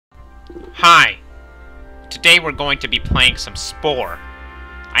Hi! Today we're going to be playing some Spore.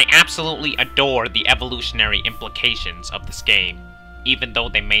 I absolutely adore the evolutionary implications of this game, even though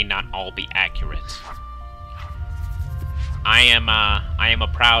they may not all be accurate.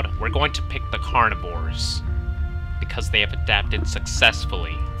 We're going to pick the carnivores, because they have adapted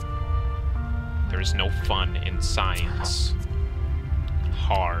successfully. There is no fun in science.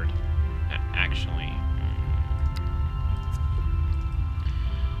 Hard, actually.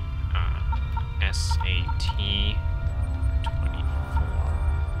 SAT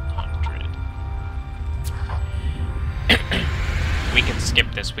 2400. We can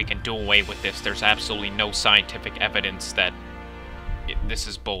skip this. We can do away with this. There's absolutely no scientific evidence that this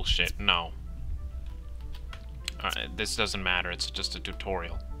is bullshit. No. This doesn't matter. It's just a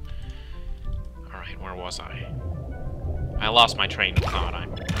tutorial. Alright, where was I? I lost my train of thought.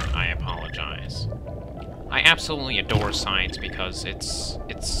 I apologize. I absolutely adore science because it's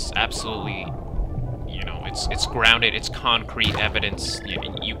absolutely, you know, it's grounded, it's concrete evidence.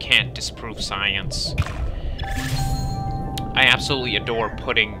 You can't disprove science. I absolutely adore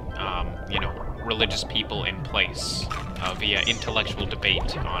putting, you know, religious people in place via intellectual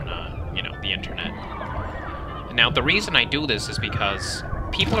debate on, you know, the internet. Now, the reason I do this is because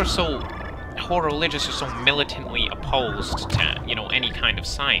people are so, whole religious are so militantly opposed to, you know, any kind of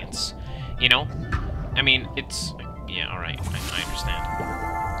science, you know? I mean, it's... yeah, alright, I understand.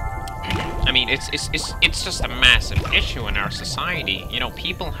 I mean, it's just a massive issue in our society. You know,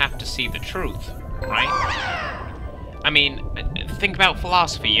 people have to see the truth, right? I mean, think about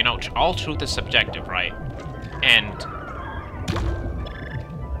philosophy, you know, all truth is subjective, right? And...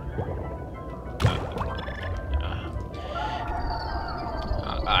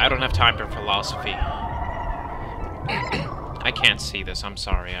 I don't have time for philosophy. I can't see this, I'm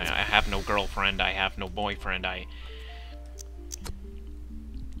sorry. I have no girlfriend, I have no boyfriend,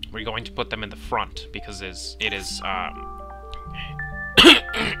 We're going to put them in the front, because it is,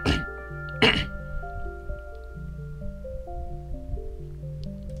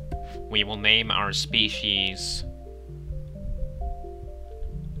 We will name our species...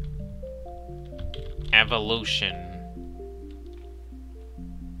 Evolution.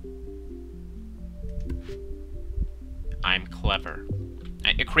 I'm clever.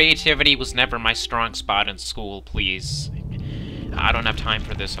 Creativity was never my strong spot in school, please. I don't have time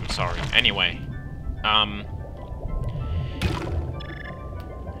for this, I'm sorry. Anyway, I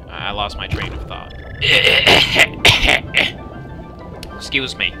lost my train of thought.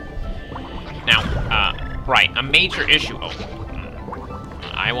 Excuse me. Now, right, a major issue... oh.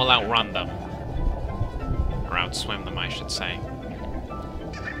 I will outrun them. Or outswim them, I should say.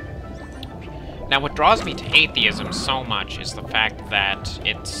 Now, what draws me to atheism so much is the fact that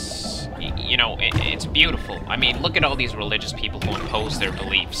it's, you know, it's beautiful. I mean, look at all these religious people who impose their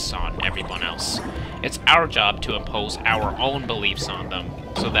beliefs on everyone else. It's our job to impose our own beliefs on them,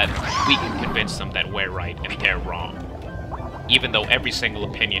 so that we can convince them that we're right and they're wrong. Even though every single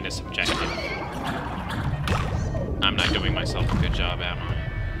opinion is subjective. I'm not doing myself a good job, am I?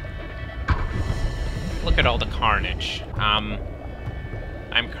 Look at all the carnage.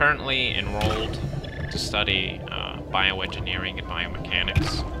 I'm currently enrolled to study bioengineering and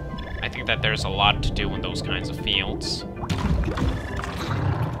biomechanics. I think that there's a lot to do in those kinds of fields.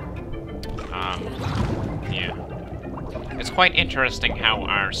 Yeah. It's quite interesting how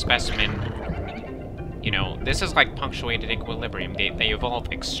our specimen, you know, this is like punctuated equilibrium. They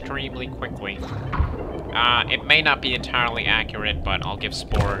evolve extremely quickly. It may not be entirely accurate, but I'll give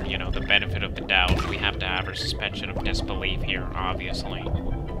Spore, you know, the benefit of the doubt. We have to have our suspension of disbelief here, obviously.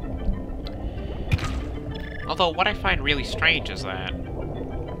 Although, what I find really strange is that,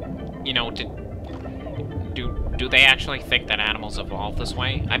 you know, do they actually think that animals evolve this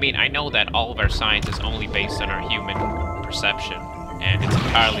way? I mean, I know that all of our science is only based on our human perception, and it's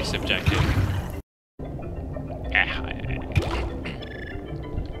entirely subjective.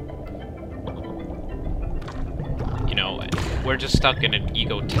 You know, we're just stuck in an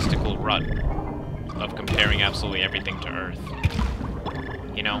egotistical rut of comparing absolutely everything to Earth.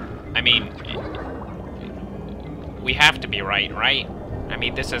 You know? I mean, we have to be right, right? I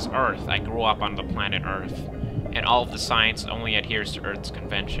mean, this is Earth. I grew up on the planet Earth. And all of the science only adheres to Earth's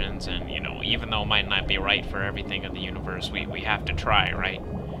conventions, and, you know, even though it might not be right for everything in the universe, we have to try, right?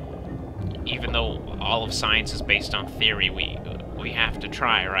 Even though all of science is based on theory, we have to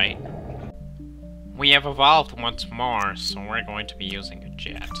try, right? We have evolved once more, so we're going to be using a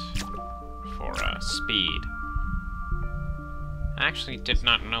jet for speed. I actually did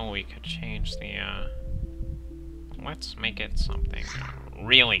not know we could change the, let's make it something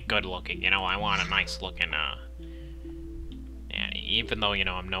really good looking, you know, I want a nice looking, yeah, even though, you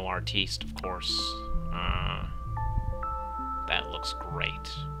know, I'm no artiste, of course. That looks great.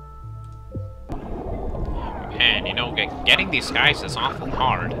 Man, you know, getting these guys is awful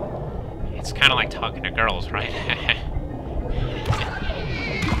hard. It's kind of like talking to girls, right?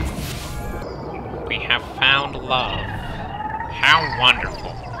 We have found love. How wonderful.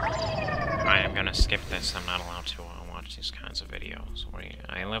 Alright, I'm gonna skip this. I'm not allowed to watch these kinds of videos.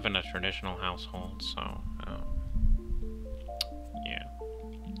 I live in a traditional household, so... yeah.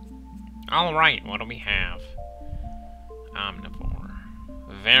 Alright, what do we have? Omnivore.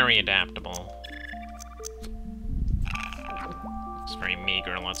 Very adaptable. It's very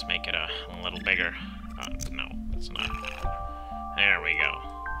meager. Let's make it a little bigger. No, that's not. There we go.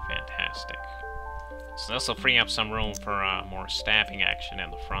 Fantastic. So this will free up some room for more stabbing action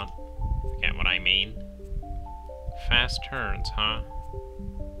in the front. Get what I mean? Fast turns, huh?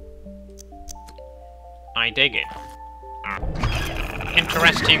 I dig it.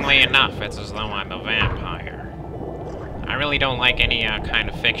 Interestingly enough, it's as though I'm a vampire. I really don't like any kind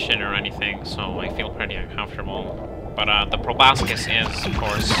of fiction or anything, so I feel pretty uncomfortable. But the proboscis is, of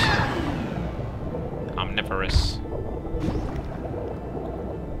course, omnivorous.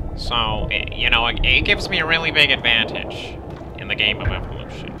 So, you know, it gives me a really big advantage in the game of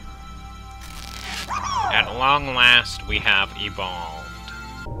evolution. At long last, we have evolved.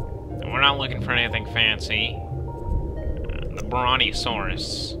 And we're not looking for anything fancy. The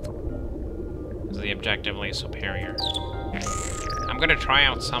Brontosaurus is the objectively superior. I'm gonna try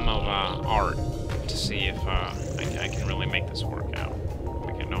out some of art to see if I can really make this work out.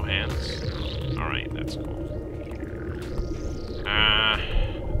 We get no hands? Alright, that's cool.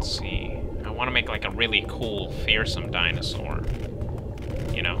 Let's see. I want to make like a really cool, fearsome dinosaur.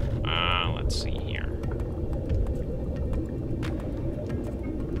 You know, let's see here.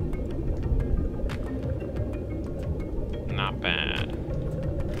 Not bad.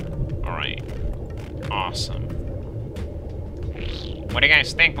 Alright. Awesome. What do you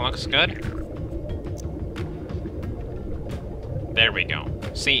guys think? Looks good? There we go.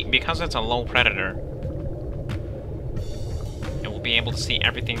 See, because it's a low predator, it will be able to see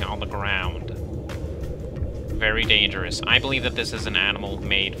everything on the ground. Very dangerous. I believe that this is an animal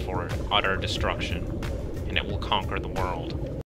made for utter destruction, and it will conquer the world.